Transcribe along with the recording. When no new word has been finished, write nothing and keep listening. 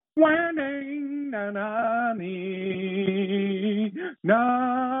Whining, na na nee,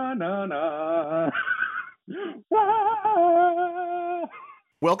 na na na. Wah.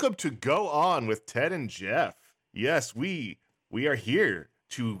 Welcome to Go On with Ted and Jeff. Yes, we are here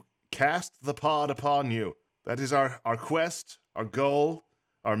to cast the pod upon you. That is our quest, our goal,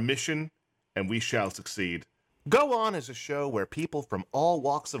 our mission, and we shall succeed. Go On is a show where people from all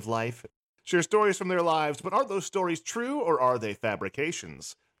walks of life share stories from their lives, but are those stories true or are they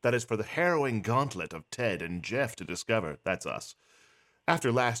fabrications? That is for the harrowing gauntlet of Ted and Jeff to discover. That's us.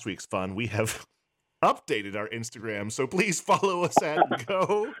 After last week's fun, we have updated our Instagram, so please follow us at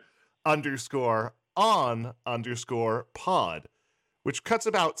go_on_pod, which cuts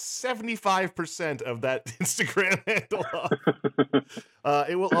about 75% of that Instagram handle off.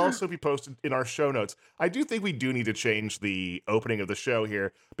 It will also be posted in our show notes. I do think we do need to change the opening of the show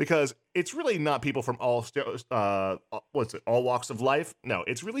here, because it's really not people from all walks of life. No,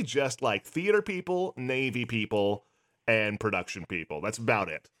 it's really just like theater people, Navy people, and production people. That's about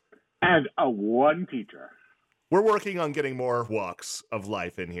it. And one teacher. We're working on getting more walks of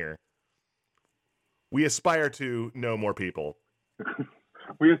life in here. We aspire to know more people.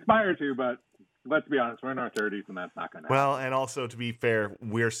 We aspire to, but let's be honest, we're in our 30s and that's not going to happen. Well, and also, to be fair,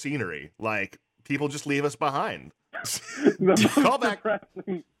 we're scenery. Like, people just leave us behind. Call back.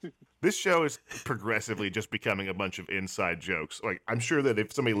 This show is progressively just becoming a bunch of inside jokes. Like, I'm sure that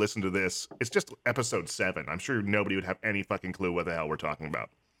if somebody listened to this, it's just episode 7. I'm sure nobody would have any fucking clue what the hell we're talking about.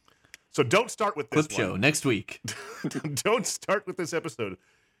 So don't start with this Clip show next week. Don't start with this episode.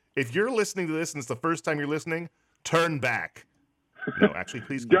 If you're listening to this and it's the first time you're listening, turn back. No, actually,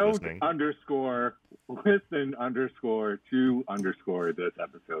 please keep listening. Listen _ this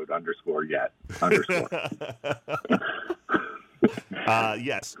episode _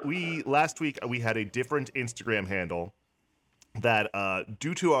 Yes, last week we had a different Instagram handle that,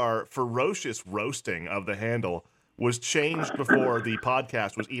 due to our ferocious roasting of the handle, was changed before the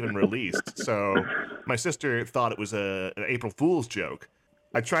podcast was even released. So my sister thought it was an April Fool's joke.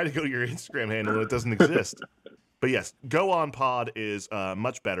 I tried to go to your Instagram handle and it doesn't exist. But yes, Go On Pod is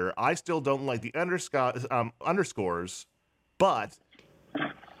much better. I still don't like the underscores, but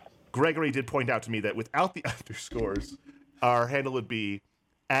Gregory did point out to me that without the underscores, our handle would be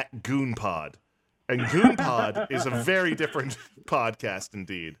 @GoonPod. And GoonPod is a very different podcast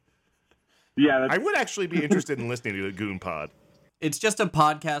indeed. Yeah, I would actually be interested in listening to the GoonPod. It's just a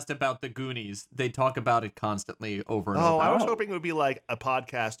podcast about the Goonies. They talk about it constantly over and over. I was hoping it would be like a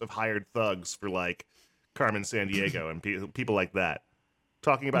podcast of hired thugs for like Carmen Sandiego and people like that,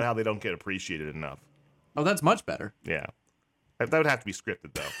 talking about how they don't get appreciated enough. Oh, that's much better. Yeah, that would have to be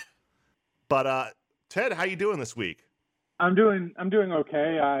scripted though. But Ted, how you doing this week? I'm doing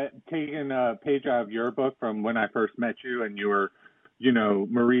okay. Taking a page out of your book from when I first met you, and you were,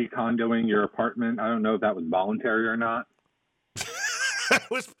 Marie Kondoing your apartment. I don't know if that was voluntary or not. I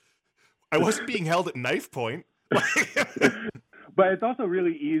wasn't being held at knife point. But it's also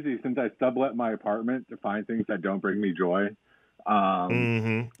really easy, since I sublet my apartment, to find things that don't bring me joy. So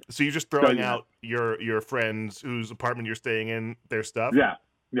you're just throwing out your friends whose apartment you're staying in, their stuff? Yeah,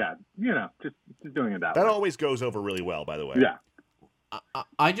 just doing it that way. That always goes over really well, by the way. Yeah.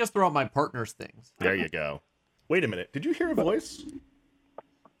 I just throw out my partner's things. There you go. Wait a minute. Did you hear a voice?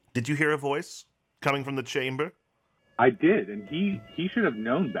 Did you hear a voice coming from the chamber? I did, and he should have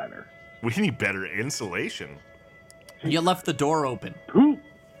known better. We need better insulation. You left the door open. Who?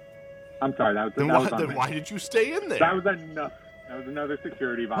 I'm sorry. Then why did you stay in there? That was enough. That was another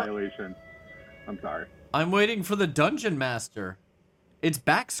security violation. I'm sorry. I'm waiting for the dungeon master. It's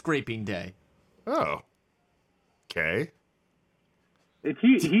back scraping day. Oh. Okay.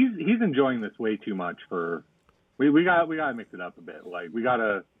 He's enjoying this way too much for. We gotta mix it up a bit. Like, we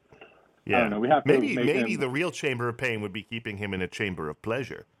gotta. Yeah. I don't know. We have to maybe the real chamber of pain would be keeping him in a chamber of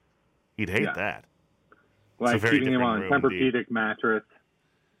pleasure. He'd hate that. Like keeping him on a Tempur-Pedic mattress.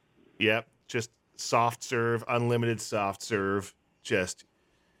 Yep. Just soft serve, unlimited soft serve,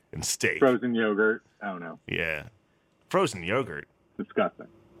 and steak. Frozen yogurt. I don't know. Yeah. Frozen yogurt. Disgusting.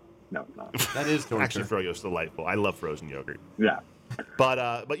 No, it's not. That is torture. Actually, Froyo's delightful. I love frozen yogurt. Yeah.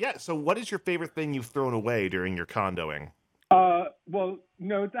 But yeah, so what is your favorite thing you've thrown away during your condoing? Well,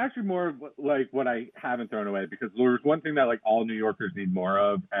 no, it's actually more of like what I haven't thrown away, because there's one thing that like all New Yorkers need more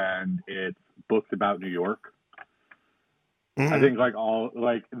of, and it's books about New York. Mm-hmm. I think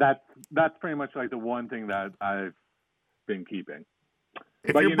that's pretty much like the one thing that I've been keeping.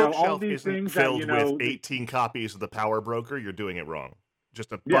 If your bookshelf isn't filled with 18 copies of The Power Broker, you're doing it wrong.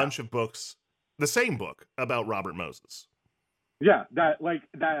 Just a bunch of books, the same book about Robert Moses. Yeah, that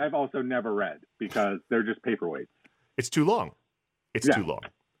I've also never read, because they're just paperweights. It's too long. It's too long.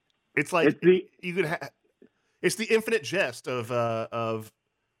 It's like It's the you could. It's the infinite jest of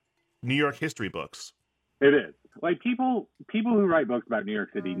New York history books. It is. Like people who write books about New York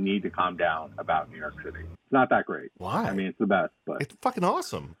City need to calm down about New York City. It's not that great. Why? I mean, it's the best, but It's fucking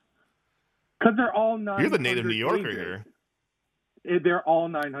awesome. because they're all 900 You're the native New Yorker pages. here. They're all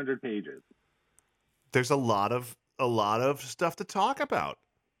 900 pages. There's a lot of stuff to talk about.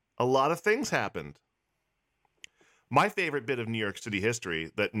 A lot of things happened. My favorite bit of New York City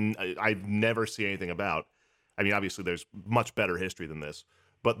history that I've never seen anything about. I mean, obviously, there's much better history than this.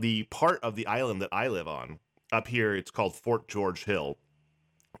 But the part of the island that I live on, up here, it's called Fort George Hill,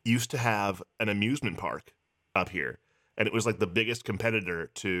 used to have an amusement park up here. And it was like the biggest competitor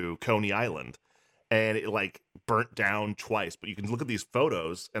to Coney Island. And it like burnt down twice. But you can look at these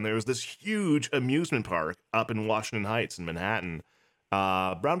photos, and there was this huge amusement park up in Washington Heights in Manhattan,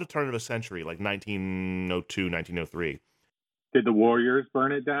 around the turn of the century, like 1902, 1903. Did the Warriors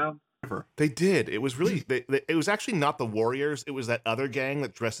burn it down? They did. It was really. It was actually not the Warriors. It was that other gang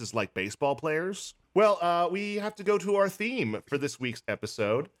that dresses like baseball players. Well, we have to go to our theme for this week's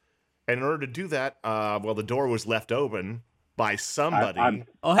episode, and in order to do that, well, the door was left open by somebody.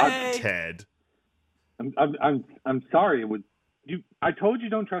 Ted. I'm sorry. It was you. I told you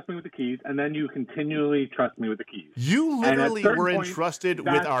don't trust me with the keys, and then you continually trust me with the keys. You literally were point, entrusted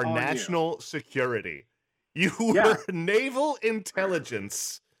with our national security. You were naval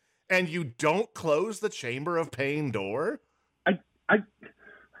intelligence. And you don't close the Chamber of Pain door? That's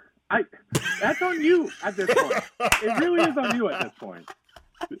on you at this point. It really is on you at this point.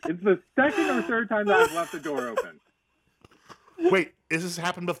 It's the second or third time that I've left the door open. Wait, has this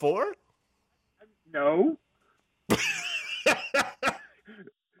happened before? No.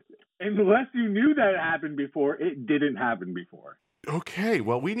 Unless you knew that it happened before, it didn't happen before. Okay,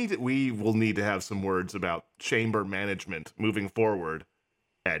 well, we will need to have some words about chamber management moving forward.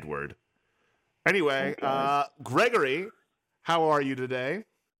 Edward. Anyway, okay. Gregory, how are you today?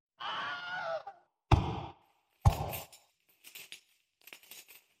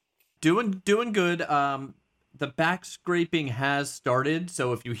 Doing good. The back scraping has started,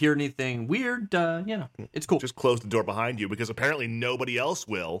 so if you hear anything weird, it's cool. Just close the door behind you because apparently nobody else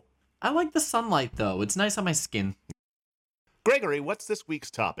will. I like the sunlight, though. It's nice on my skin. Gregory, what's this week's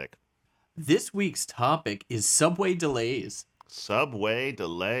topic? This week's topic is subway delays. Subway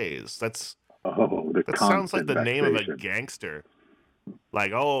delays. That sounds like the name of a gangster.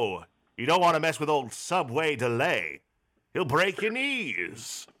 Like, oh, you don't want to mess with old Subway Delay. He'll break your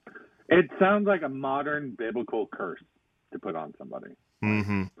knees. It sounds like a modern biblical curse to put on somebody.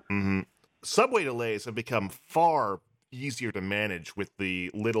 Subway delays have become far easier to manage with the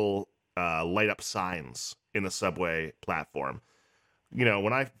little light up signs in the subway platform. You know,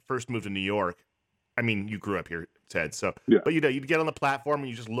 when I first moved to New York, I mean, you grew up here, Ted, so, but you'd get on the platform and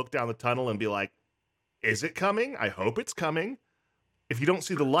you just look down the tunnel and be like, is it coming? I hope it's coming. If you don't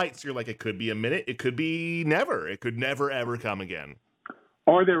see the lights, you're like, it could be a minute. It could be never. It could never, ever come again.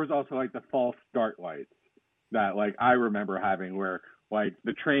 Or there was also like the false start lights that like I remember having where like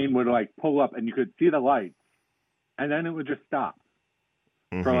the train would like pull up and you could see the lights and then it would just stop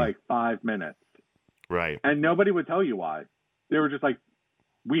for like 5 minutes. Right. And nobody would tell you why. They were just like,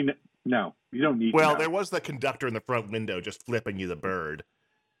 no, you don't need to know. There was the conductor in the front window just flipping you the bird.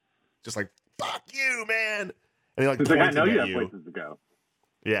 Just like, fuck you, man. And he like pointing I know you at have places to go.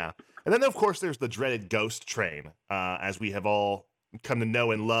 Yeah. And then, of course, there's the dreaded ghost train, as we have all come to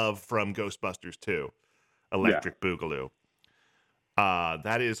know and love from Ghostbusters 2, Electric Boogaloo.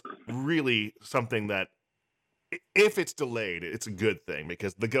 That is really something that, if it's delayed, it's a good thing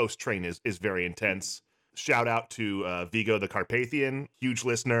because the ghost train is very intense. Shout out to Vigo the Carpathian, huge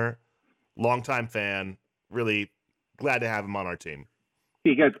listener, longtime fan. Really glad to have him on our team.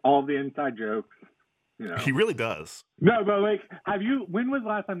 He gets all the inside jokes. You know. He really does. No, but like, when was the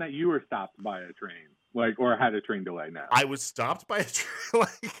last time that you were stopped by a train? Like, or had a train delay now? I was stopped by a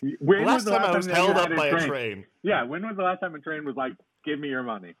train? When last time I was held up by a train. Yeah, when was the last time a train was like, give me your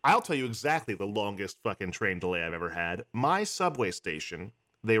money? I'll tell you exactly the longest fucking train delay I've ever had. My subway station,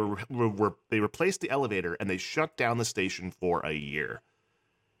 they replaced the elevator and they shut down the station for a year.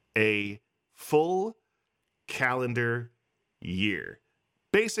 A full calendar year.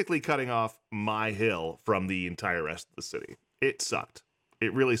 Basically cutting off my hill from the entire rest of the city. It sucked.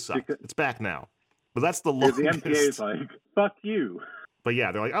 It really sucked. It's back now. But that's the longest. The MTA is like, fuck you. But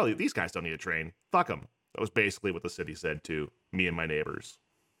yeah, they're like, oh, these guys don't need a train. Fuck them. That was basically what the city said to me and my neighbors.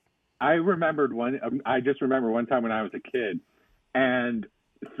 I just remember one time when I was a kid, and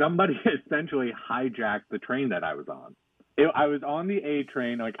somebody essentially hijacked the train that I was on. I was on the A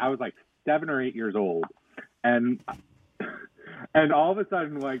train, like I was like 7 or 8 years old, and And all of a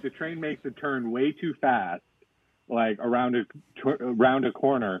sudden, like, the train makes a turn way too fast, like around a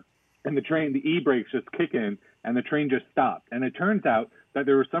corner, and the e-brakes just kick in, and the train just stopped. And it turns out that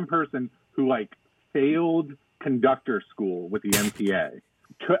there was some person who like failed conductor school with the MTA,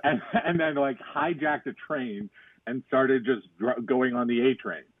 and then like hijacked a train and started just going on the A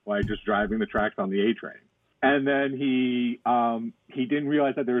train, like just driving the tracks on the A train. And then he didn't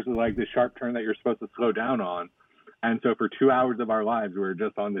realize that there was like this sharp turn that you're supposed to slow down on. And so for 2 hours of our lives, we were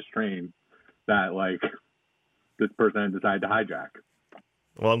just on this train that like this person had decided to hijack.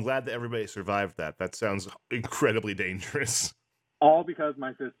 Well, I'm glad that everybody survived that. That sounds incredibly dangerous. All because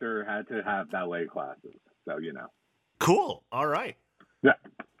my sister had to have ballet classes. So, you know. Cool. All right. Yeah.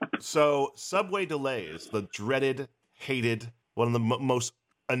 So subway delays, the dreaded, hated, one of the most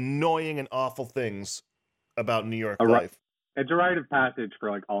annoying and awful things about New York life. It's a rite of passage for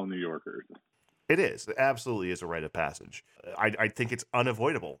like all New Yorkers. It is. It absolutely is a rite of passage. I think it's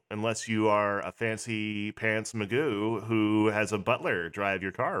unavoidable unless you are a fancy pants Magoo who has a butler drive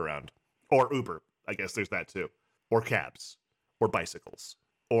your car around. Or Uber. I guess there's that too. Or cabs. Or bicycles.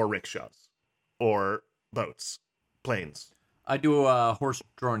 Or rickshaws. Or boats. Planes. I do a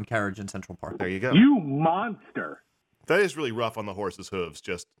horse-drawn carriage in Central Park. There you go. You monster. That is really rough on the horse's hooves,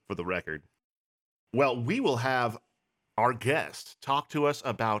 just for the record. Well, we will have our guest talk to us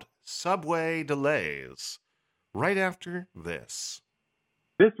about subway delays right after this.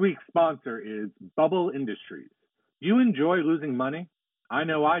 This week's sponsor is Bubble Industries. You enjoy losing money? I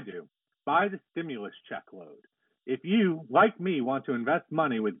know I do. Buy the stimulus check load. If you, like me, want to invest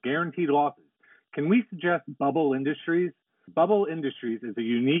money with guaranteed losses, can we suggest Bubble Industries? Bubble Industries is a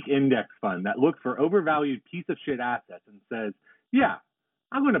unique index fund that looks for overvalued piece of shit assets and says, yeah,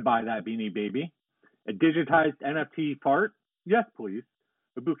 I'm going to buy that Beanie Baby. A digitized NFT fart? Yes, please.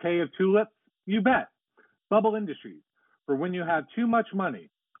 A bouquet of tulips? You bet. Bubble Industries, for when you have too much money,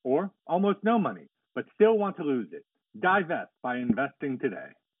 or almost no money, but still want to lose it. Divest by investing today.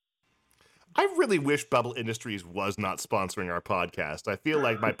 I really wish Bubble Industries was not sponsoring our podcast. I feel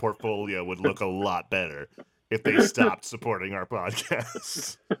like my portfolio would look a lot better if they stopped supporting our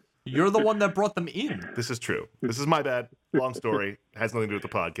podcast. You're the one that brought them in. This is true. This is my bad. Long story. Has nothing to do with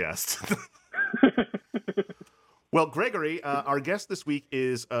the podcast. Well, Gregory, our guest this week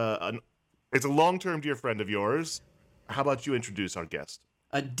is it's a long-term dear friend of yours. How about you introduce our guest?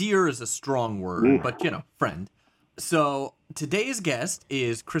 Dear is a strong word, but, friend. So today's guest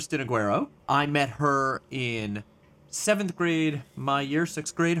is Kristen Aguero. I met her in 7th grade, my year,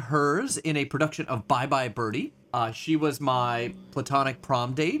 6th grade, hers, in a production of Bye Bye Birdie. She was my platonic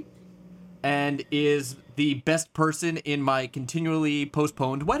prom date and is the best person in my continually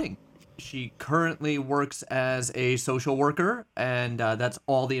postponed wedding. She currently works as a social worker, and that's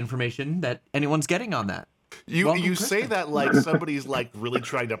all the information that anyone's getting on that. You say that like somebody's like really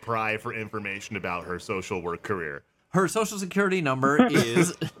trying to pry for information about her social work career. Her social security number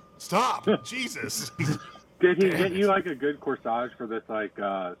is... Stop! Jesus! Did he get you like a good corsage for this, like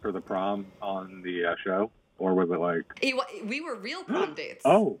for the prom on the show, or was it like? We were real prom dates.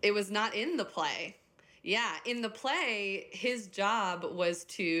 Oh, it was not in the play. Yeah, in the play, his job was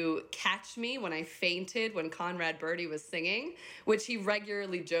to catch me when I fainted when Conrad Birdie was singing, which he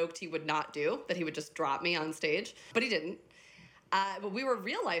regularly joked he would not do, that he would just drop me on stage, but he didn't. But we were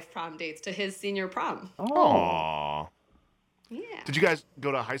real life prom dates to his senior prom. Aww. Yeah. Did you guys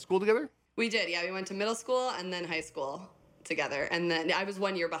go to high school together? We did, yeah. We went to middle school and then high school together. And then I was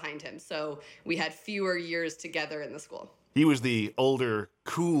 1 year behind him, so we had fewer years together in the school. He was the older,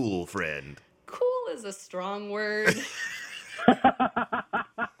 cool friend. Cool is a strong word.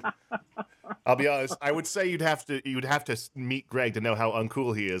 I'll be honest. I would say you'd have to meet Greg to know how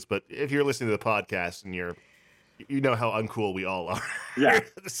uncool he is. But if you're listening to the podcast and you know how uncool we all are. Yeah,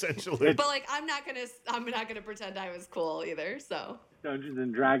 essentially. But like, I'm not gonna pretend I was cool either. So Dungeons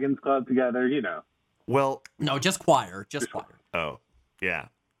and Dragons Club together, you know. Well, no, just choir, choir. Oh, yeah.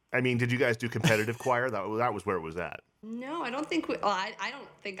 I mean, did you guys do competitive choir? That was where it was at. No, I don't think we. Well, I don't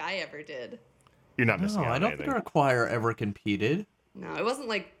think I ever did. You're not missing No, out. I don't think our choir ever competed. No, it wasn't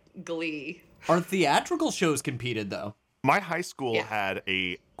like Glee. Our theatrical shows competed, though. My high school had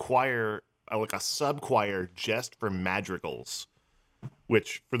a choir, like a sub-choir just for madrigals,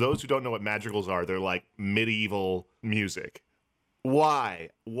 which, for those who don't know what madrigals are, they're like medieval music. Why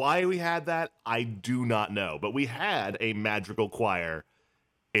we had that, I do not know. But we had a madrigal choir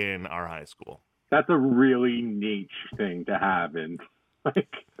in our high school. That's a really niche thing to have in, like...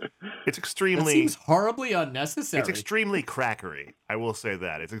 It's extremely... That seems horribly unnecessary. It's extremely crackery. I will say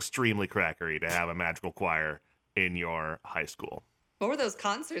that. It's extremely crackery to have a madrigal choir in your high school. What were those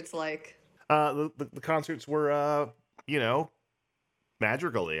concerts like? The concerts were,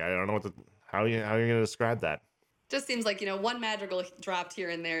 madrigally. I don't know how are you going to describe that? Just seems like, one madrigal dropped here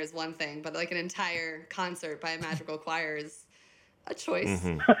and there is one thing, but like an entire concert by a madrigal choir is a choice.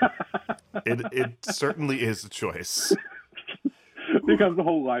 It certainly is a choice. Becomes a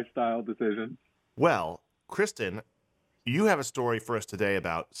whole lifestyle decision. Well, Kristen, you have a story for us today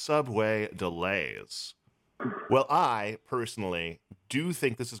about subway delays. Well, I personally do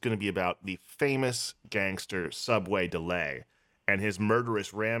think this is going to be about the famous gangster Subway DeLay and his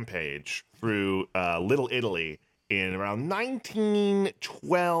murderous rampage through Little Italy in around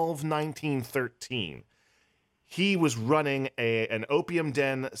 1912, 1913. He was running an opium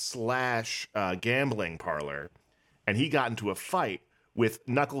den / gambling parlor, and he got into a fight with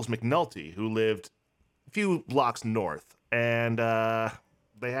Knuckles McNulty, who lived a few blocks north, and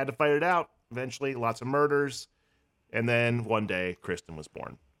they had to fight it out. Eventually, lots of murders, and then one day, Kristen was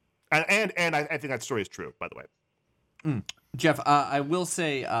born. And I think that story is true, by the way. Jeff, I will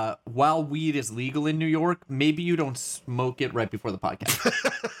say, while weed is legal in New York, maybe you don't smoke it right before the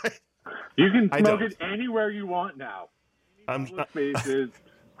podcast. You can smoke it anywhere you want now. Public spaces.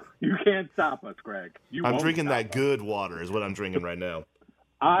 You can't stop us, Greg. I'm drinking that good water is what I'm drinking right now.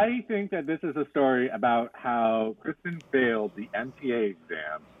 I think that this is a story about how Kristen failed the MTA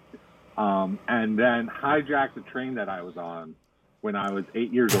exam and then hijacked the train that I was on when I was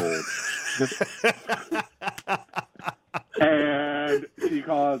 8 years old. And she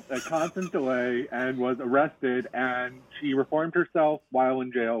caused a constant delay and was arrested, and she reformed herself while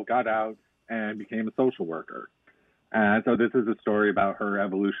in jail, got out, and became a social worker. And so this is a story about her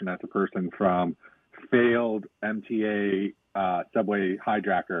evolution as a person from failed MTA subway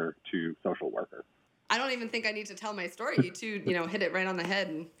hijacker to social worker. I don't even think I need to tell my story. You two, hit it right on the head.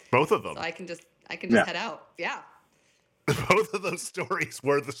 And both of them. So I can just head out. Yeah. Both of those stories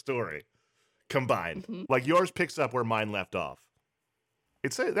were the story combined. Mm-hmm. Like yours picks up where mine left off.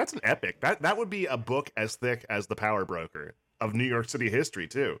 That's an epic. That would be a book as thick as The Power Broker of New York City history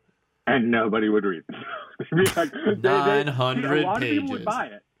too. And nobody would read it. Like, 900 a lot pages. of people would buy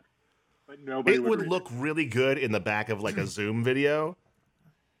it, but nobody would read look really good in the back of like a Zoom video.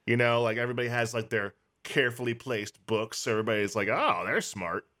 Like everybody has like their carefully placed books. So everybody's like, oh, they're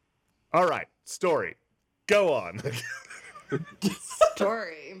smart. All right, story. Go on.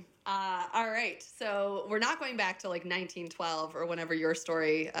 Story. All right. So we're not going back to like 1912 or whenever your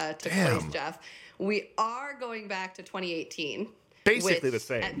story took place, Jeff. We are going back to 2018. Basically the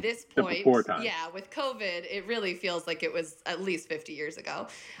same. At this point, before time. Yeah, with COVID, it really feels like it was at least 50 years ago.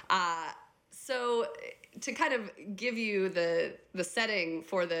 So to kind of give you the setting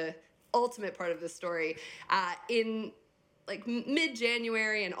for the ultimate part of the story, in like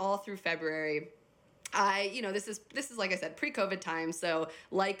mid-January and all through February, this is like I said, pre-COVID time. So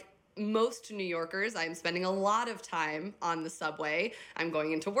like most New Yorkers, I'm spending a lot of time on the subway. I'm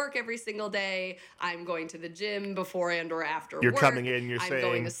going into work every single day. I'm going to the gym before and or after work. You're coming in, you're I'm saying,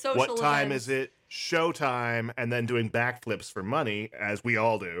 going to social what time events. is it? Showtime, and then doing backflips for money, as we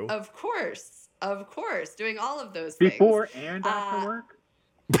all do. Of course. Doing all of those Before things. and after work?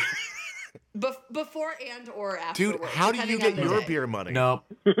 Before and or after Dude, work. how do you get your day. beer money? No.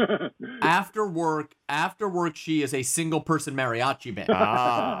 After work, she is a single person mariachi band.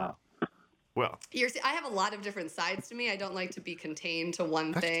 Ah. Well, I have a lot of different sides to me. I don't like to be contained to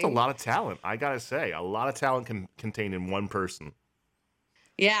one that's thing. just a lot of talent. I gotta say, a lot of talent contained in one person.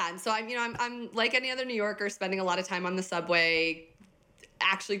 Yeah, and so I'm like any other New Yorker, spending a lot of time on the subway,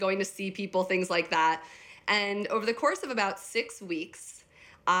 actually going to see people, things like that. And over the course of about 6 weeks,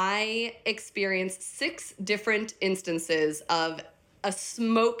 I experienced 6 different instances of a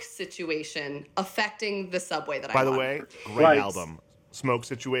smoke situation affecting the subway that I'm on. By the way, great album. Smoke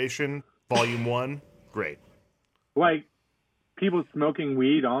Situation, Volume 1, great. Like people smoking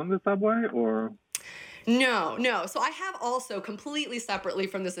weed on the subway, or? No. So I have also completely separately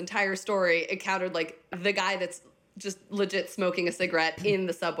from this entire story encountered like the guy that's just legit smoking a cigarette in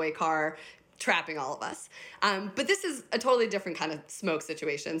the subway car, trapping all of us. But this is a totally different kind of smoke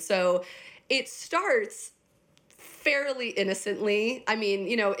situation. So it starts fairly innocently. I mean,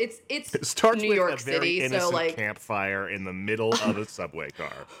 it starts New with York a very City, innocent so like campfire in the middle of a subway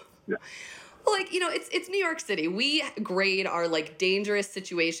car. Yeah. Well, like, it's New York City. We grade our like dangerous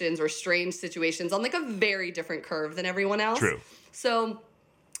situations or strange situations on like a very different curve than everyone else. True. So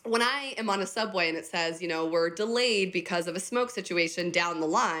when I am on a subway and it says, we're delayed because of a smoke situation down the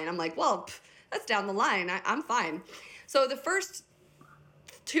line, I'm like, well, that's down the line. I'm fine. So the first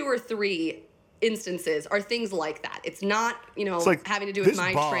 2 or 3 instances are things like that. It's not, It's like, having to do with this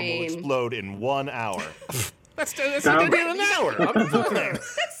my bomb train. will explode in 1 hour. That's gonna be an hour. I'm fine.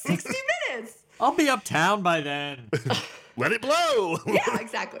 That's 60 minutes. I'll be uptown by then. Let it blow. Yeah,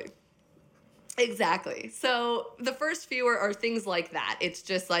 exactly. Exactly. So the first few are things like that. It's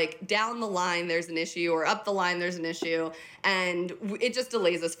just like down the line there's an issue, or up the line there's an issue, and it just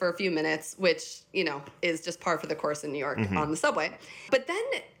delays us for a few minutes, which, you know, is just par for the course in New York on the subway. But then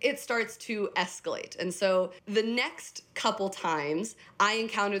it starts to escalate. And so the next couple times I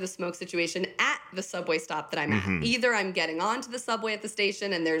encounter the smoke situation at the subway stop that I'm at. Either I'm getting onto the subway at the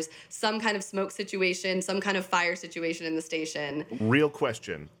station and there's some kind of smoke situation, some kind of fire situation in the station. Real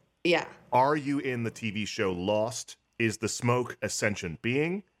question. Yeah. Are you in the TV show Lost? Is the smoke a sentient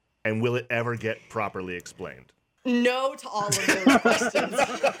being? And will it ever get properly explained? No to all of those questions.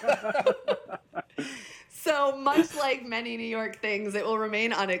 So much like many New York things, it will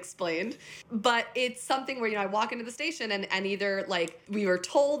remain unexplained. But it's something where, you know, I walk into the station and either like we were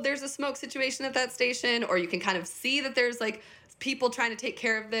told there's a smoke situation at that station, or you can kind of see that there's like people trying to take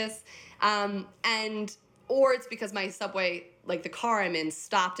care of this. Or it's because my subway, like the car I'm in,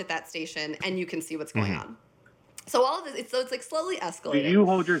 stopped at that station and you can see what's going on. So all of this, it's like slowly Do escalating. you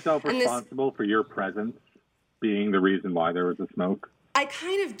hold yourself And responsible for your presence being the reason why there was a smoke? I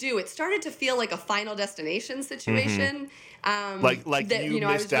kind of do. It started to feel like a Final Destination situation. Like that, you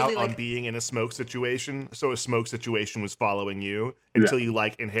I missed was out really, on like, being in a smoke situation, so a smoke situation was following you until you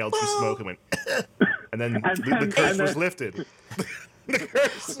like inhaled some smoke and went, and then the curse was lifted. The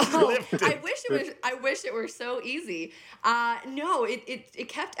curse was lifted. I wish it were so easy. No, it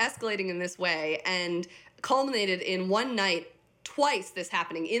kept escalating in this way and culminated in one night, twice this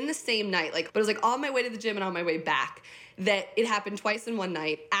happening in the same night. But it was like on my way to the gym and on my way back, that it happened twice in one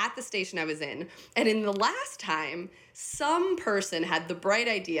night at the station I was in. And in the last time, some person had the bright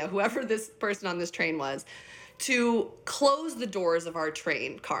idea, whoever this person on this train was, to close the doors of our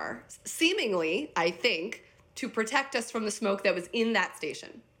train car, seemingly, I think, to protect us from the smoke that was in that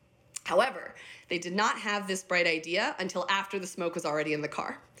station. However, they did not have this bright idea until after the smoke was already in the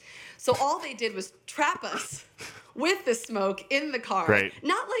car. So all they did was trap us with the smoke in the car. Right.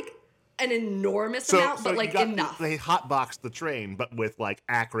 Not like an enormous amount, but like enough. They hotboxed the train, but with like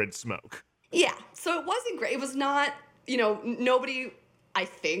acrid smoke. Yeah. So it wasn't great. It was not, nobody, I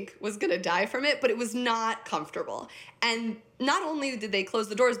think, was going to die from it, but it was not comfortable. And not only did they close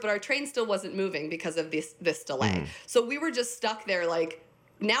the doors, but our train still wasn't moving because of this delay. So we were just stuck there, like,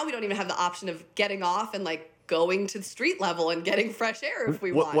 now we don't even have the option of getting off and, like, going to the street level and getting fresh air if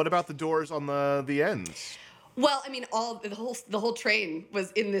we want. What about the doors on the ends? Well, I mean, the whole train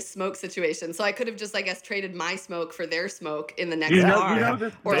was in this smoke situation, so I could have just, I guess, traded my smoke for their smoke in the next car.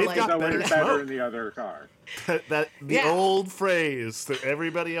 This or they've like, got better in the other car. The old phrase that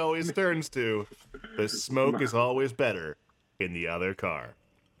everybody always turns to: the smoke is always better in the other car.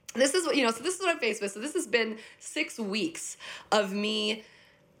 This is what so this is what I'm faced with. So this has been 6 weeks of me,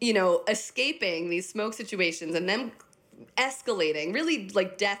 escaping these smoke situations and them escalating, really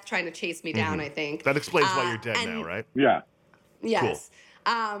like death trying to chase me down, I think. That explains why you're dead now, right? Yeah. Yes.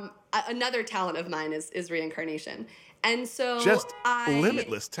 Cool. Another talent of mine is reincarnation. And so just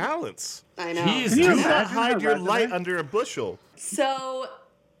limitless talents. I know. Jeez, Do not hide your light under a bushel. So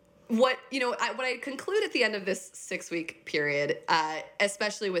what I conclude at the end of this 6-week period,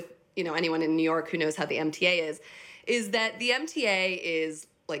 especially with, anyone in New York who knows how the MTA is that the MTA is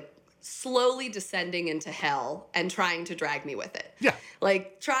like slowly descending into hell and trying to drag me with it. Yeah.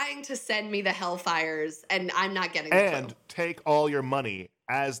 Like trying to send me the hellfires, and I'm not getting and take all your money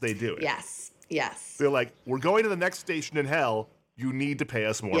as they do it. Yes. They're like, we're going to the next station in hell. You need to pay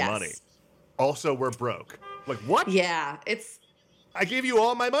us more money. Also, we're broke. Like, what? Yeah, I gave you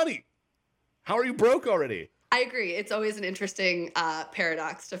all my money. How are you broke already? I agree. It's always an interesting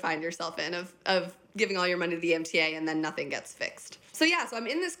paradox to find yourself in of giving all your money to the MTA and then nothing gets fixed. So I'm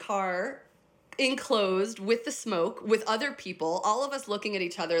in this car, enclosed with the smoke, with other people, all of us looking at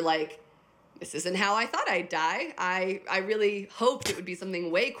each other like, this isn't how I thought I'd die. I really hoped it would be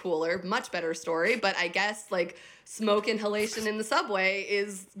something way cooler, much better story, but I guess like smoke inhalation in the subway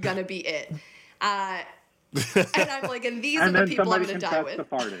is gonna be it. And I'm like, and these are the people I'm gonna die with.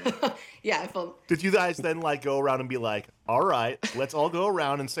 Yeah, I felt. Did you guys then like go around and be like, all right, let's all go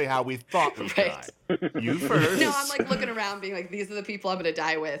around and say how we thought we'd die. You first. No, I'm like looking around being like, these are the people I'm gonna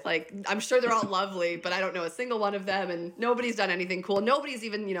die with. Like, I'm sure they're all lovely, but I don't know a single one of them, and nobody's done anything cool. Nobody's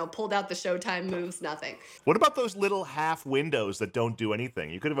even, pulled out the Showtime moves, nothing. What about those little half windows that don't do anything?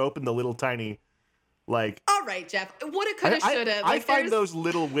 You could have opened the little tiny, like... All right, Jeff. Woulda, coulda, shoulda. I find those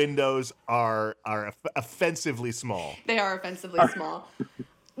little windows are offensively small. They are offensively small.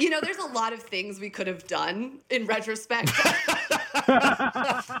 You know, there's a lot of things we could have done in retrospect.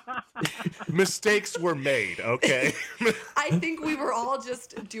 Mistakes were made, okay? I think we were all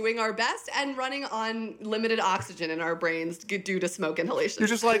just doing our best and running on limited oxygen in our brains due to smoke inhalation. You're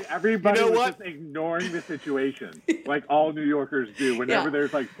just like, Everybody you know was what? just ignoring the situation, like all New Yorkers do. Whenever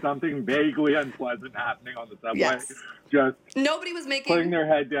there's like something vaguely unpleasant happening on the subway, Yes. just Nobody was making putting their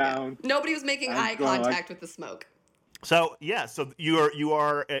head down. Nobody was making And eye going like- contact with the smoke. So you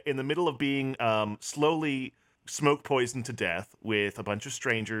are in the middle of being slowly smoke poisoned to death with a bunch of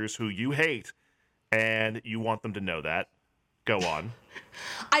strangers who you hate, and you want them to know that. Go on.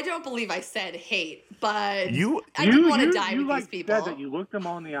 I don't believe I said hate, but I You didn't want to die you with like these people. said that you looked them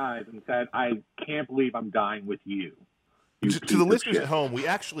all in the eyes and said, "I can't believe I'm dying with you." You To piece the of listeners shit. at home, we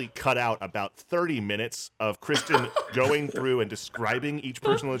actually cut out about 30 minutes of Kristen going through and describing each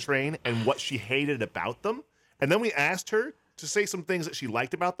person on the train and what she hated about them. And then we asked her to say some things that she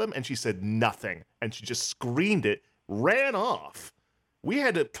liked about them, and she said nothing. And she just screamed it, ran off. We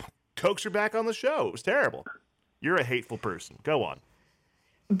had to coax her back on the show. It was terrible. You're a hateful person. Go on.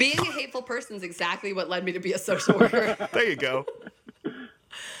 Being a hateful person is exactly what led me to be a social worker. There you go.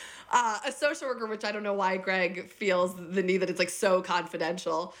 A social worker, which I don't know why Greg feels the need that it's like so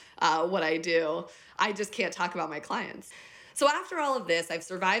confidential, what I do. I just can't talk about my clients. So after all of this, I've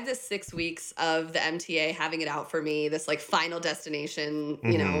survived this 6 weeks of the MTA having it out for me, this like final destination,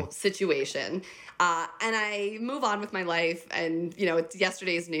 you know, situation. And I move on with my life and, you know, it's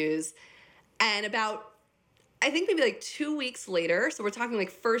yesterday's news. And about, I think maybe like 2 weeks later, so we're talking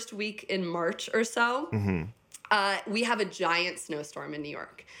like first week in March or so, we have a giant snowstorm in New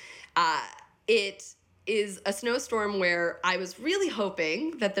York. It is a snowstorm where I was really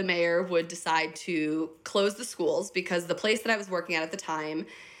hoping that the mayor would decide to close the schools because the place that I was working at the time,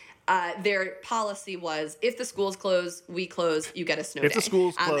 their policy was if the schools close, we close, you get a snow day. If the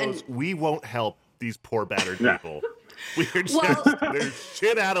schools and- close, we won't help these poor battered Yeah. people. We're just, Well- they're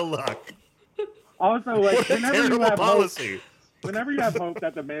shit out of luck. Also, like What a whenever you terrible have hope, policy. whenever you have hope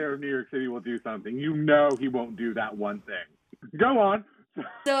that the mayor of New York City will do something, you know he won't do that one thing. Go on.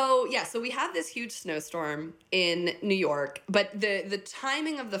 So we have this huge snowstorm in New York, but the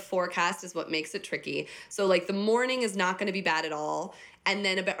timing of the forecast is what makes it tricky. So like the morning is not going to be bad at all, and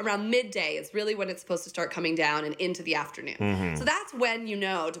then about around midday is really when it's supposed to start coming down and into the afternoon. So that's when you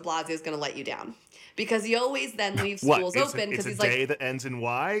know De Blasio is going to let you down because he always then leaves What? schools It's open a because he's day like, that ends in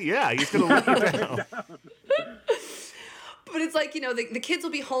Y? Yeah, he's going to let you down. but it's like, you know, the kids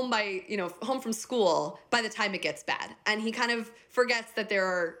will be home by, you know, home from school by the time it gets bad. And he kind of forgets that there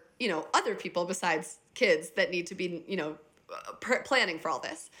are, you know, other people besides kids that need to be, you know, planning for all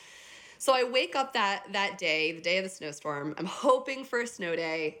this. So I wake up that day, the day of the snowstorm. I'm hoping for a snow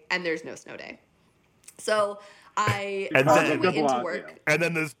day, and there's no snow day. So I And on then- my way De into Blasio. work. And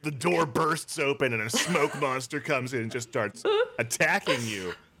then the door bursts open and a smoke monster comes in and just starts attacking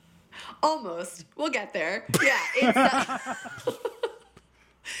you. Almost. We'll get there. Yeah. It's,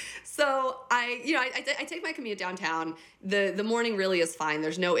 so I take my commute downtown. The morning really is fine.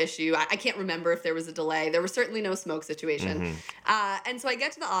 There's no issue. I can't remember if there was a delay. There was certainly no smoke situation. And so I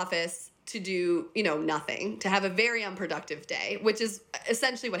get to the office to do, you know, nothing, to have a very unproductive day, which is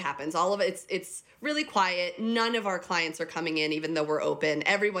essentially what happens. All of it, it's really quiet. None of our clients are coming in, even though we're open.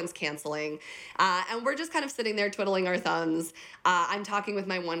 Everyone's canceling. And we're just kind of sitting there twiddling our thumbs. I'm talking with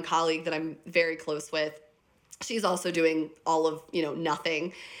my one colleague that I'm very close with. She's also doing all of, you know,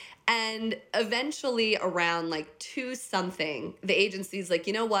 nothing. And eventually around like 2 something, the agency's like,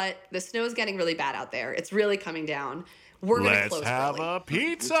 you know what? The snow's getting really bad out there. It's really coming down. We're going to Let's close have early. a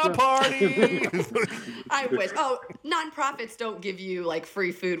pizza party. I wish. Oh, nonprofits don't give you like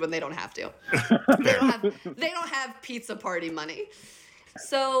free food when they don't have to. They don't have pizza party money.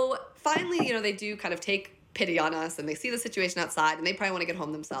 So finally, you know, they do kind of take pity on us and they see the situation outside and they probably want to get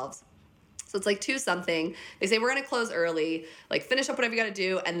home themselves. So it's like 2 something. They say, we're going to close early, like finish up whatever you got to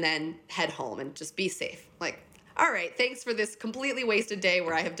do and then head home and just be safe. Like, all right, thanks for this completely wasted day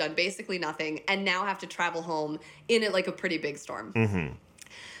where I have done basically nothing and now have to travel home in it like a pretty big storm.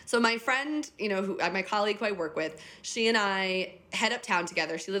 So my friend, you know, my colleague who I work with, she and I head uptown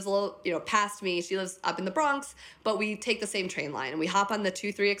together. She lives a little, you know, past me. She lives up in the Bronx, but we take the same train line and we hop on the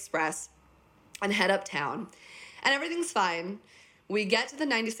 2-3 Express and head uptown. And everything's fine. We get to the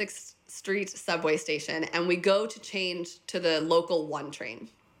 96th Street subway station and we go to change to the local 1 train.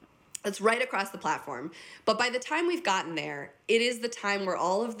 It's right across the platform. But by the time we've gotten there, it is the time where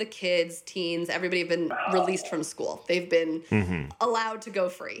all of the kids, teens, everybody have been released from school. They've been allowed to go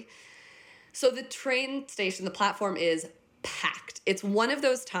free. So the train station, the platform is packed. It's one of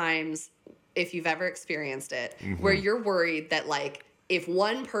those times, if you've ever experienced it, where you're worried that like, if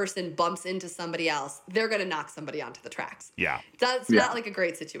one person bumps into somebody else, they're going to knock somebody onto the tracks. Yeah. That's not like a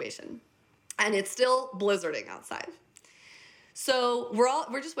great situation. And it's still blizzarding outside. So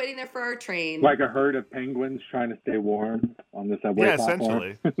we're just waiting there for our train. Like a herd of penguins trying to stay warm on the subway platform.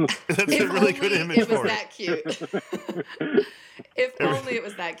 Essentially. That's a really good image it was for it. that cute. If only it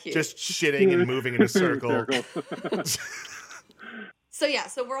was that cute. Just shitting and moving in a circle. So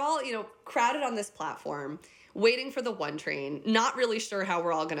we're all, crowded on this platform, waiting for the one train, not really sure how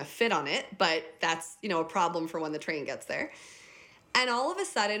we're all going to fit on it, but that's, a problem for when the train gets there. And all of a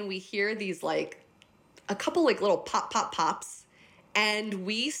sudden we hear these a couple little pops, and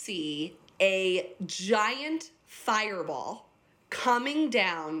we see a giant fireball coming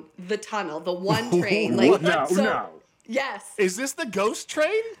down the tunnel, the one train. No. Yes. Is this the ghost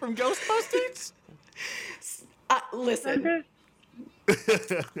train from Ghostbusters? Listen.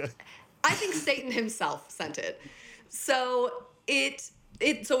 I think Satan himself sent it. So it's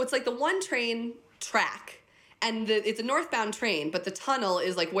like the one train track, and it's a northbound train, but the tunnel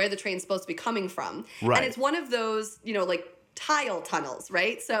is where the train's supposed to be coming from. Right. And it's one of those, tile tunnels,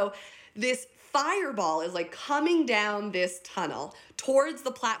 right? So this fireball is coming down this tunnel towards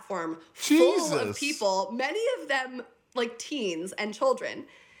the platform full of people, many of them teens and children.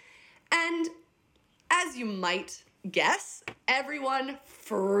 And as you might guess, everyone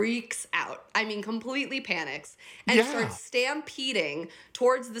freaks out. I mean, completely panics and starts stampeding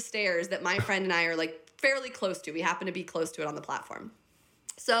towards the stairs that my friend and I are fairly close to. We happen to be close to it on the platform.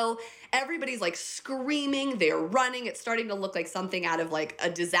 So everybody's screaming, they're running. It's starting to look like something out of a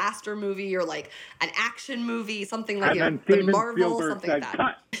disaster movie or an action movie, something like the Marvel, Spielberg something like that.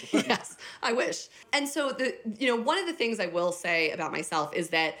 Cut. Yes, I wish. And so one of the things I will say about myself is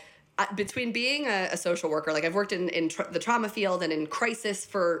that between being a social worker, I've worked in the trauma field and in crisis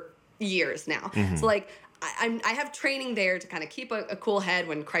for years now. Mm-hmm. So I have training there to kind of keep a cool head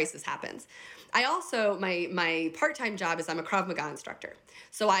when crisis happens. I also, my part-time job is I'm a Krav Maga instructor.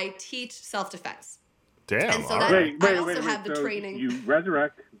 So I teach self-defense. Damn. And so I also have the so training. You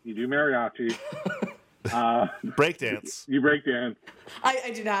resurrect, you do mariachi. Breakdance. You break dance.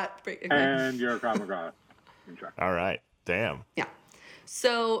 I do not break. And you're a Krav Maga instructor. All right. Damn. Yeah.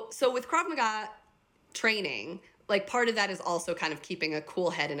 So with Krav Maga training, part of that is also kind of keeping a cool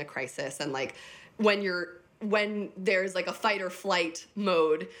head in a crisis, and when there's a fight or flight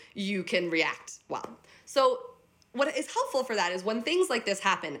mode, you can react well. So what is helpful for that is when things like this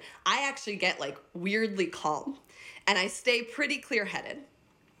happen, I actually get weirdly calm, and I stay pretty clear-headed.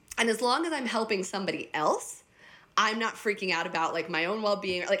 And as long as I'm helping somebody else, I'm not freaking out about my own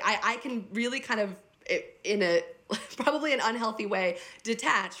well-being. I can really kind of, in a probably an unhealthy way,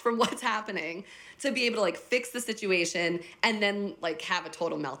 detach from what's happening to be able to fix the situation and then have a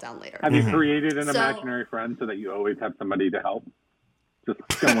total meltdown later. Have you created an imaginary friend so that you always have somebody to help? Just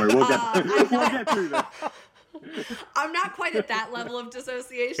don't worry, we'll get through this. I'm not quite at that level of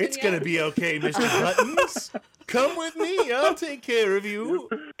dissociation It's yet. going to be okay, Mr. Buttons. Come with me. I'll take care of you.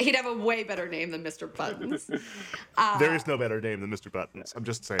 He'd have a way better name than Mr. Buttons. There is no better name than Mr. Buttons. I'm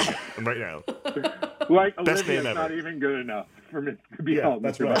just saying it right now. Best name Olivia's ever. not even good enough for me to be called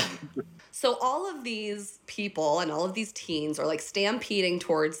that's Mr. right. Buttons. So all of these people and all of these teens are stampeding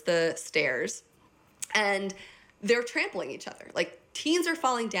towards the stairs, and they're trampling each other. Teens are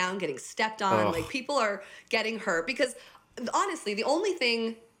falling down, getting stepped on. Ugh. People are getting hurt because, honestly, the only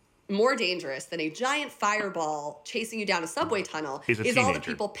thing more dangerous than a giant fireball chasing you down a subway tunnel is all the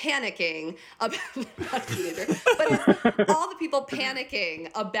people panicking about not a teenager, but it's all the people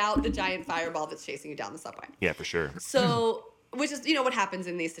panicking about the giant fireball that's chasing you down the subway. Yeah, for sure. So, which is, what happens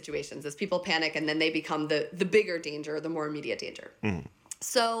in these situations is people panic and then they become the bigger danger, the more immediate danger. Mm.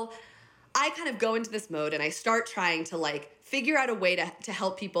 So I kind of go into this mode and I start trying to figure out a way to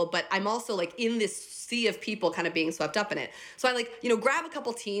help people, but I'm also in this sea of people kind of being swept up in it. So I grab a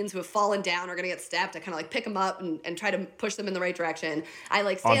couple teens who have fallen down or are going to get stepped. I kind of pick them up and try to push them in the right direction. I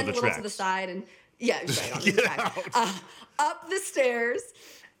stand a little to the side and right on the track. Up the stairs,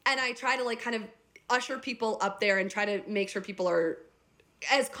 and I try to kind of usher people up there and try to make sure people are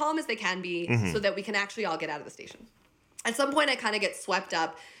as calm as they can be so that we can actually all get out of the station. At some point I kind of get swept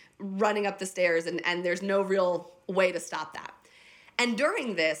up running up the stairs and there's no real way to stop that. And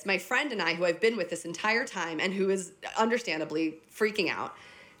during this, my friend and I, who I've been with this entire time and who is understandably freaking out,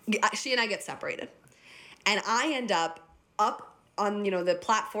 she and I get separated. And I end up on, the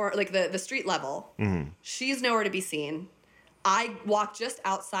platform, the street level. Mm-hmm. She's nowhere to be seen. I walk just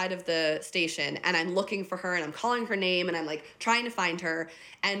outside of the station and I'm looking for her and I'm calling her name and I'm trying to find her.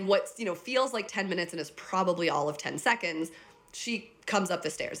 And what, feels like 10 minutes and is probably all of 10 seconds, she comes up the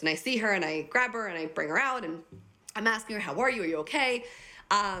stairs and I see her and I grab her and I bring her out and I'm asking her, how are you? Are you okay?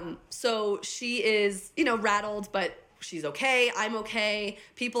 So she is, rattled, but she's okay. I'm okay.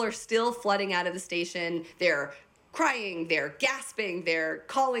 People are still flooding out of the station. They're crying, they're gasping, they're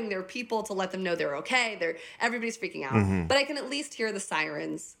calling their people to let them know they're okay. Everybody's freaking out. But I can at least hear the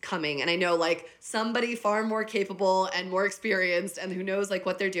sirens coming. And I know like somebody far more capable and more experienced and who knows like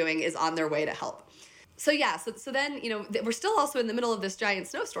what they're doing is on their way to help. So yeah, so then, we're still also in the middle of this giant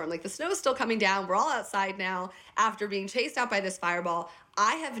snowstorm. Like the snow is still coming down. We're all outside now after being chased out by this fireball.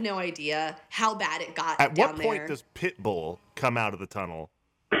 I have no idea how bad it got At down what point there. does Pitbull come out of the tunnel?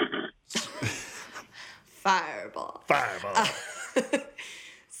 Fireball.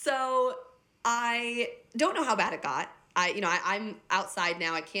 So I don't know how bad it got. I'm outside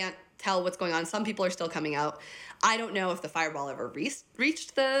now. I can't tell what's going on. Some people are still coming out. I don't know if the fireball ever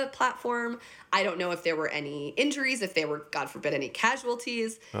reached the platform. I don't know if there were any injuries, if there were, God forbid, any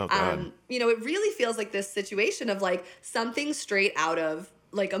casualties. Oh, God. It really feels like this situation of like something straight out of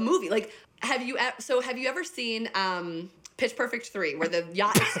like a movie. Like, have you ever seen Pitch Perfect 3, where the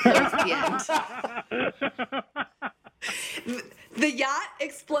yacht explodes at the end? The yacht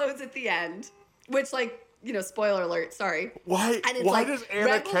explodes at the end, which, like, spoiler alert, sorry. Why like, does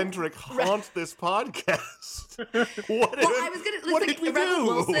Anna Kendrick haunt this podcast? What did we Rebel do?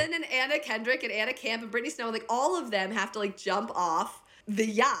 Wilson and Anna Kendrick and Anna Camp and Brittany Snow, like, all of them have to, like, jump off the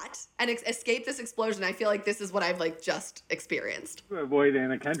yacht and escape this explosion. I feel like this is what I've, like, just experienced. To avoid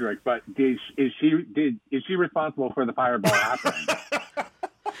Anna Kendrick, but is she responsible for the fireball happening?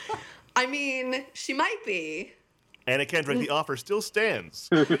 I mean, she might be. Anna Kendrick, the offer still stands.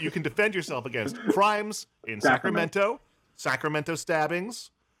 You can defend yourself against crimes in Sacramento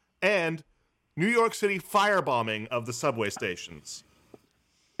stabbings, and New York City firebombing of the subway stations.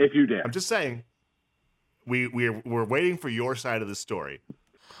 If you dare. I'm just saying, we're waiting for your side of the story.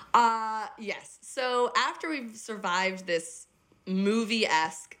 Yes. So after we've survived this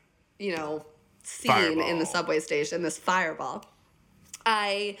movie-esque, scene Fireball. in the subway station, this fireball,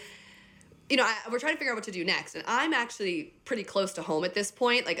 we're trying to figure out what to do next. And I'm actually pretty close to home at this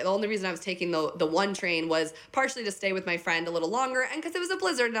point. Like, the only reason I was taking the one train was partially to stay with my friend a little longer and because it was a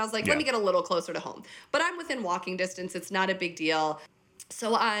blizzard. And I was like, let me get a little closer to home. But I'm within walking distance. It's not a big deal.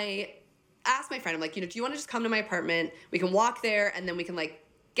 So I asked my friend, I'm like, do you want to just come to my apartment? We can walk there and then we can, like,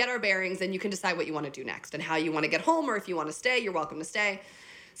 get our bearings and you can decide what you want to do next and how you want to get home, or if you want to stay, you're welcome to stay.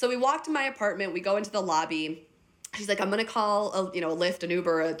 So we walk to my apartment. We go into the lobby. She's like, I'm going to call a Lyft, an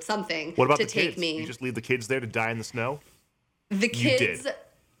Uber, something What about to the take kids? me. You just leave the kids there to die in the snow? The kids, did.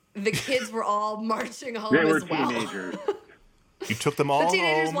 the kids were all marching home They were as well. teenagers. You took them all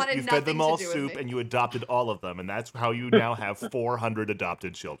teenagers home, wanted you fed them nothing all to do with soup, me. and you adopted all of them, and that's how you now have 400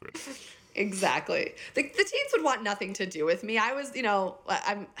 adopted children. Exactly. The teens would want nothing to do with me. I was,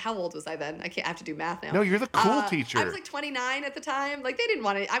 how old was I then? I have to do math now. No, you're the cool teacher. I was like 29 at the time. Like, they didn't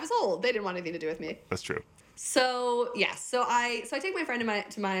want to. I was old. They didn't want anything to do with me. That's true. So yes, so I take my friend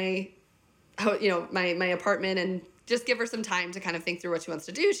to my apartment and just give her some time to kind of think through what she wants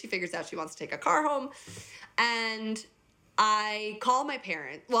to do. She figures out she wants to take a car home, and I call my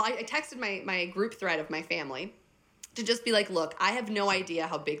parents. Well, I texted my group thread of my family to just be like, look, I have no idea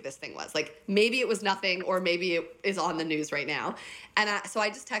how big this thing was. Like, maybe it was nothing, or maybe it is on the news right now. And so I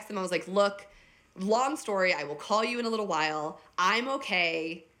just texted them. I was like, look, long story. I will call you in a little while. I'm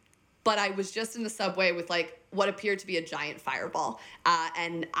okay. But I was just in the subway with, like, what appeared to be a giant fireball.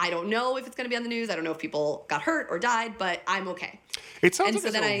 And I don't know if it's going to be on the news. I don't know if people got hurt or died, but I'm okay. It sounds And like so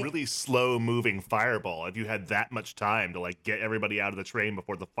it's then a really slow-moving fireball if you had that much time to, like, get everybody out of the train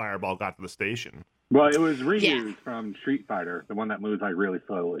before the fireball got to the station. Well, it was reused from Street Fighter, the one that moves, like, really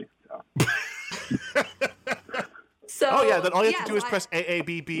slowly. So, Oh, yeah, then all you have to do is press A, A,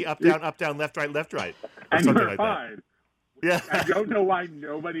 B, B, up, down, left, right, left, right. Or And something you're like fine. that. Yeah. I don't know why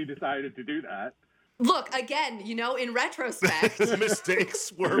nobody decided to do that. Look, again, in retrospect,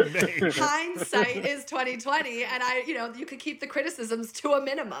 Mistakes were made. hindsight is 2020, and you could keep the criticisms to a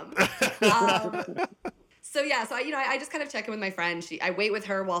minimum. So I just kind of check in with my friend. I wait with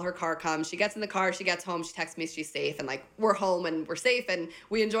her while her car comes. She gets in the car, she gets home, she texts me she's safe, and, like, we're home and we're safe, and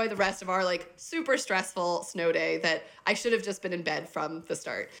we enjoy the rest of our, like, super stressful snow day that I should have just been in bed from the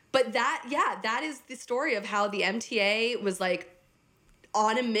start. But that is the story of how the MTA was, like,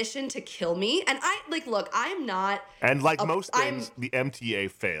 on a mission to kill me. And I'm not. And like most things, the MTA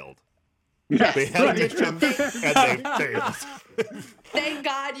failed. Yes, They had a they did. mission and they failed. Thank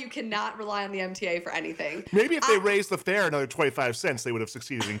God you cannot rely on the MTA for anything. Maybe if they raised the fare another 25 cents, they would have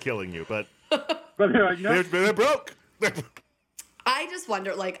succeeded in killing you. But But they're like, no. they're broke. I just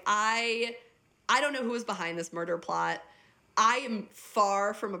wonder, like, I don't know who was behind this murder plot. I am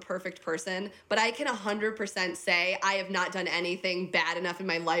far from a perfect person, but I can 100% say I have not done anything bad enough in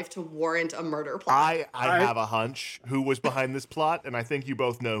my life to warrant a murder plot. I have a hunch who was behind this plot, and I think you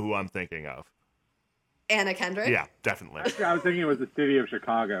both know who I'm thinking of. Anna Kendrick? Yeah, definitely. Actually, I was thinking it was the city of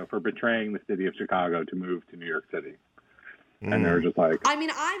Chicago for betraying the city of Chicago to move to New York City. And they were just like, I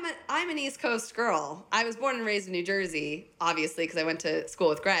mean, I'm an East Coast girl. I was born and raised in New Jersey, obviously, because I went to school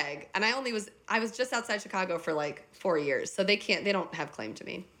with Greg, and I was just outside Chicago for like 4 years, so they don't have claim to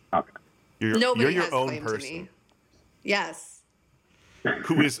me. okay. Nobody you're your has own claim person. to me. Yes.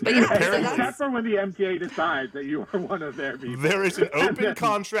 Who is But yeah, apparently so Except for when the MTA decides that you are one of their people. there is an open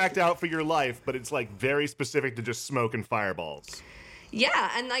contract out for your life, but it's like very specific to just smoke and fireballs.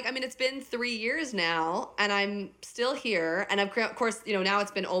 Yeah, and like, I mean, it's been 3 years now, and I'm still here. And of course, now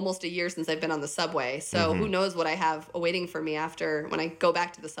it's been almost a year since I've been on the subway. So who knows what I have awaiting for me after when I go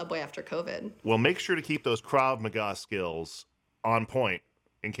back to the subway after COVID. Well, make sure to keep those Krav Maga skills on point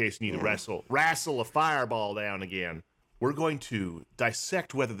in case you need to wrestle a fireball down again. We're going to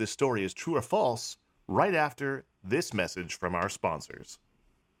dissect whether this story is true or false right after this message from our sponsors.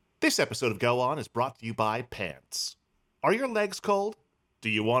 This episode of Go On is brought to you by Pants. Are your legs cold? Do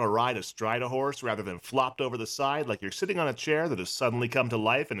you want to ride astride a horse rather than flopped over the side like you're sitting on a chair that has suddenly come to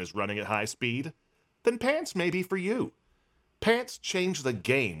life and is running at high speed? Then Pants may be for you. Pants change the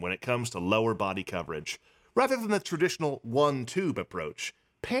game when it comes to lower body coverage. Rather than the traditional one-tube approach,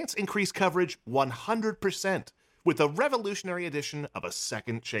 Pants increase coverage 100% with the revolutionary addition of a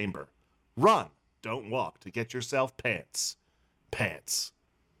second chamber. Run, don't walk to get yourself Pants. Pants.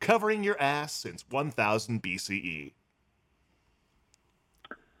 Covering your ass since 1000 BCE.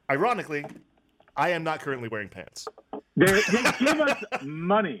 Ironically, I am not currently wearing pants. They give us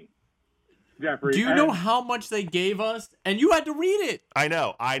money, Jeffrey. Do you know how much they gave us? And you had to read it. I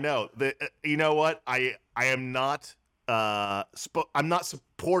know. You know what? I am not. I'm not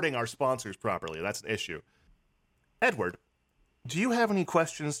supporting our sponsors properly. That's an issue. Edward, do you have any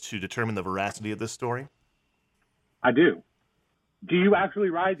questions to determine the veracity of this story? I do. Do you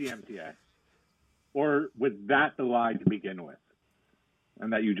actually ride the MTA? Or was that the lie to begin with?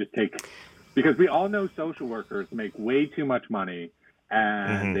 And that you just take, because we all know social workers make way too much money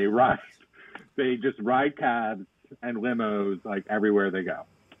and they just ride cabs and limos like everywhere they go.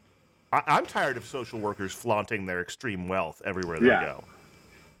 I'm tired of social workers flaunting their extreme wealth everywhere they go.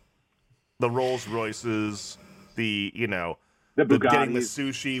 The Rolls Royces, the getting the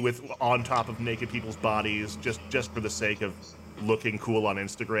sushi with on top of naked people's bodies just for the sake of looking cool on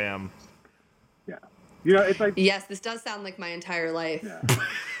Instagram. Yeah. It's like... Yes, this does sound like my entire life. Yeah.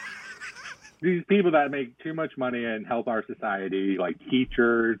 These people that make too much money and help our society, like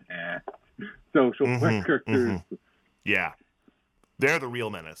teachers and social workers. Yeah. They're the real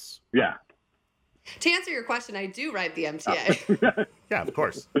menace. Yeah. To answer your question, I do ride the MTA. Yeah, of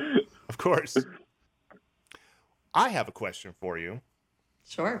course. Of course. I have a question for you.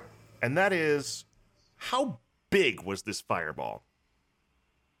 Sure. And that is, how big was this fireball?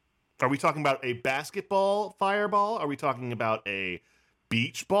 Are we talking about a basketball fireball? Are we talking about a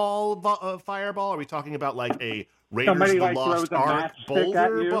beach ball fireball? Are we talking about like a Raiders of the Lost Ark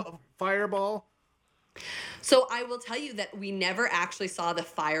boulder fireball? So I will tell you that we never actually saw the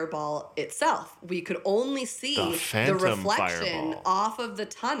fireball itself. We could only see the reflection off of the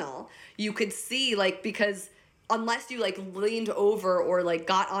tunnel. You could see because unless you leaned over or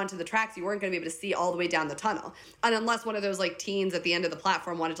got onto the tracks, you weren't going to be able to see all the way down the tunnel. And unless one of those teens at the end of the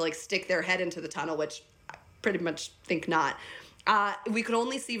platform wanted to stick their head into the tunnel, which I pretty much think not. We could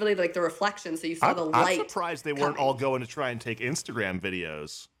only see really the reflection, so you saw the light. I'm surprised they weren't all going to try and take Instagram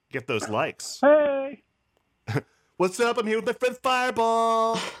videos. Get those likes. Hey! What's up? I'm here with my friend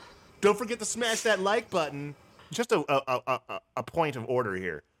Fireball. Don't forget to smash that like button. Just a point of order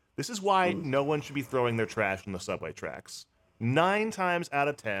here. This is why no one should be throwing their trash on the subway tracks. 9 times out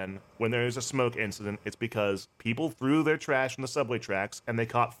of 10, when there is a smoke incident, it's because people threw their trash on the subway tracks and they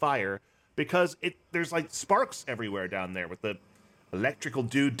caught fire because there's sparks everywhere down there with the electrical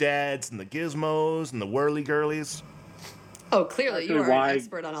doodads and the gizmos and the whirly-girlies. Oh, clearly you are an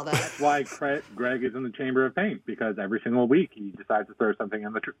expert on all that. That's why Greg is in the Chamber of Pain, because every single week he decides to throw something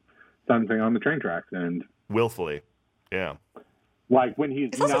on the train tracks and willfully, yeah. When he's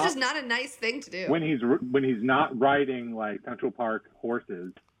it's also just not a nice thing to do. When he's not riding Central Park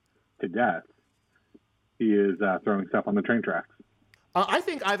horses to death, he is throwing stuff on the train tracks. I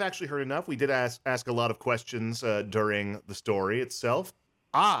think I've actually heard enough. We did ask a lot of questions during the story itself.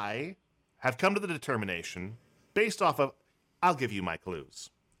 I have come to the determination, based off of, I'll give you my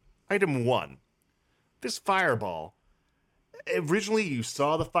clues. Item 1, this fireball. Originally, you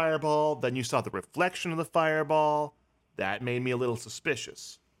saw the fireball, then you saw the reflection of the fireball. That made me a little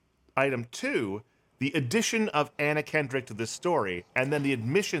suspicious. Item 2, the addition of Anna Kendrick to this story, and then the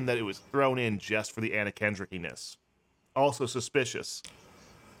admission that it was thrown in just for the Anna Kendrickiness. Also suspicious.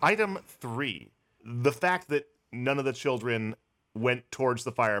 Item 3, the fact that none of the children went towards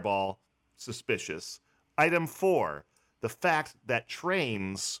the fireball. Suspicious. Item 4, the fact that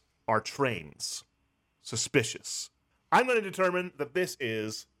trains are trains. Suspicious. I'm going to determine that this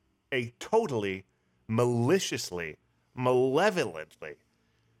is a totally maliciously, malevolently,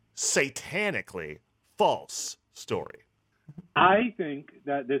 satanically false story. I think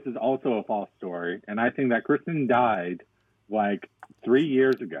that this is also a false story, and I think that Kristen died like 3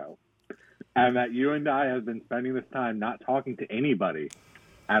 years ago, and that you and I have been spending this time not talking to anybody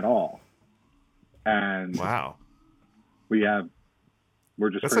at all. And Wow. we're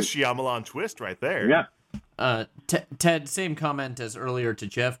just That's a Shyamalan twist right there. Yeah. Ted, same comment as earlier to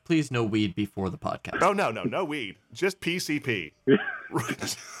Jeff. Please no weed before the podcast. Oh, no weed. Just PCP.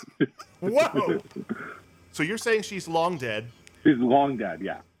 Whoa. So you're saying she's long dead. She's long dead,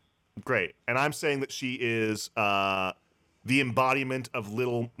 yeah. Great. And I'm saying that she is the embodiment of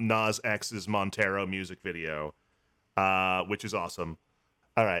Lil Nas X's Montero music video, which is awesome.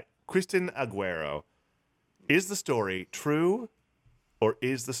 All right. Kristen Aguero. Is the story true or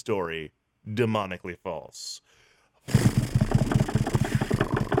is the story demonically false?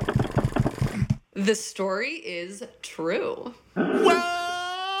 The story is true.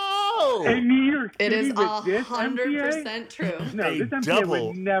 Whoa! In New York It City is with this 100% MTA? true. No, A this MTA double-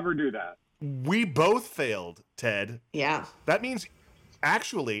 would never do that. We both failed, Ted. Yeah. That means,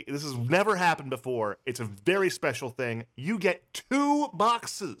 actually, this has never happened before. It's a very special thing. You get 2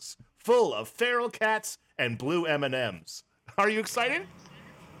 boxes full of feral cats and blue M&Ms. Are you excited?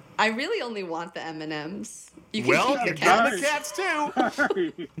 I really only want the M&Ms. You can Well, keep you the got cats. the cats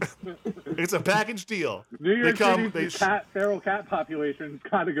too. It's a package deal. New York City's they feral cat population's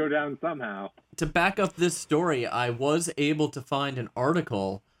got to go down somehow. To back up this story, I was able to find an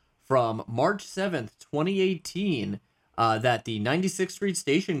article from March 7th, 2018, that the 96th Street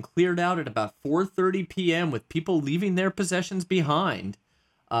station cleared out at about 4:30 p.m. with people leaving their possessions behind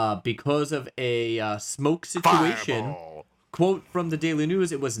because of a smoke situation. Fireball. Quote from the Daily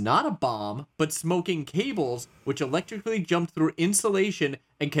News, it was not a bomb, but smoking cables which electrically jumped through insulation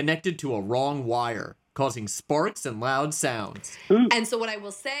and connected to a wrong wire, causing sparks and loud sounds. And so what I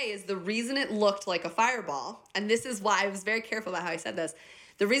will say is the reason it looked like a fireball, and this is why I was very careful about how I said this,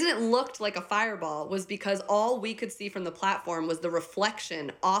 the reason it looked like a fireball was because all we could see from the platform was the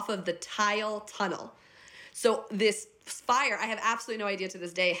reflection off of the tile tunnel. So this fire, I have absolutely no idea to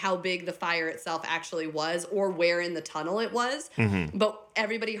this day how big the fire itself actually was or where in the tunnel it was. Mm-hmm. But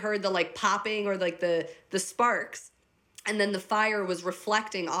everybody heard the like popping or like the sparks. And then the fire was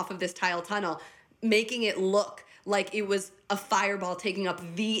reflecting off of this tile tunnel, making it look like it was a fireball taking up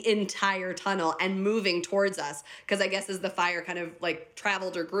the entire tunnel and moving towards us. Because I guess as the fire kind of like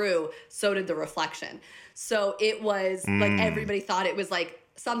traveled or grew, so did the reflection. So it was like everybody thought it was like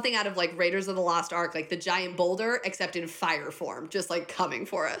something out of like Raiders of the Lost Ark, like the giant boulder, except in fire form, just like coming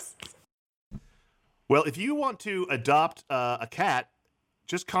for us. Well, if you want to adopt a cat,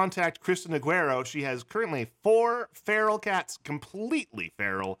 just contact Kristen Aguero. She has currently 4 feral cats, completely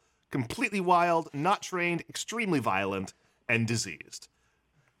feral, completely wild, not trained, extremely violent, and diseased.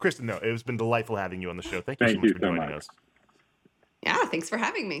 Kristen, no, it's been delightful having you on the show. Thank you so much for joining us. Yeah, thanks for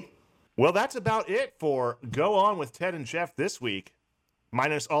having me. Well, that's about it for Go On with Ted and Jeff this week,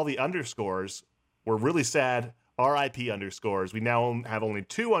 minus all the underscores. We're really sad. RIP underscores. We now have only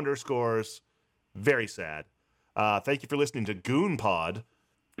 2 underscores. Very sad. Thank you for listening to Goon Pod.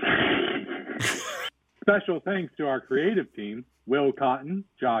 Special thanks to our creative team, Will Cotton,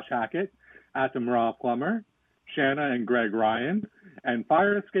 Josh Hackett, Atom Raw Plumber, Shanna and Greg Ryan, and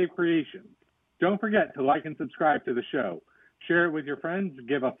Fire Escape Creations. Don't forget to like and subscribe to the show. Share it with your friends.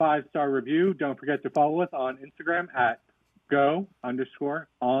 Give a 5-star review. Don't forget to follow us on Instagram at go_on_pod.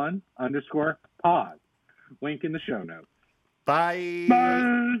 Link in the show notes. Bye.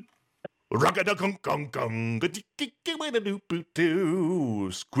 Bye. Does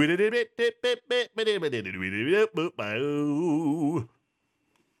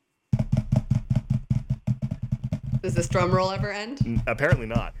this drum roll ever end? Apparently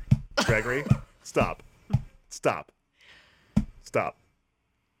not. Gregory, stop. Stop. Stop.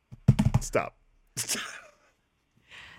 Stop.